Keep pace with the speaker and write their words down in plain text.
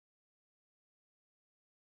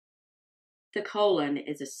The colon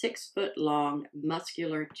is a 6-foot long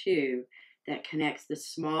muscular tube that connects the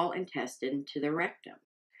small intestine to the rectum.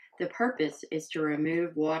 The purpose is to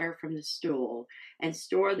remove water from the stool and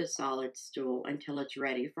store the solid stool until it's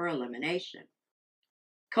ready for elimination.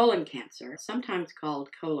 Colon cancer, sometimes called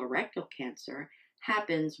colorectal cancer,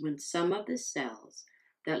 happens when some of the cells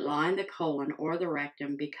that line the colon or the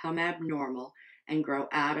rectum become abnormal and grow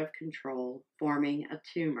out of control, forming a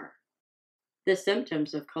tumor. The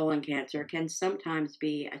symptoms of colon cancer can sometimes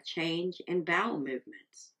be a change in bowel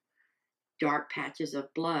movements, dark patches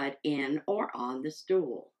of blood in or on the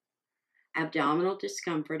stool, abdominal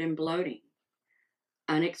discomfort and bloating,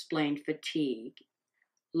 unexplained fatigue,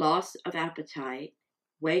 loss of appetite,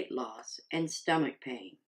 weight loss, and stomach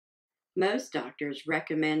pain. Most doctors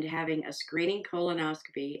recommend having a screening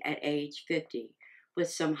colonoscopy at age 50, with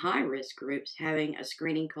some high-risk groups having a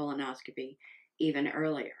screening colonoscopy even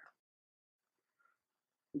earlier.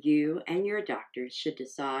 You and your doctors should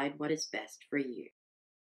decide what is best for you.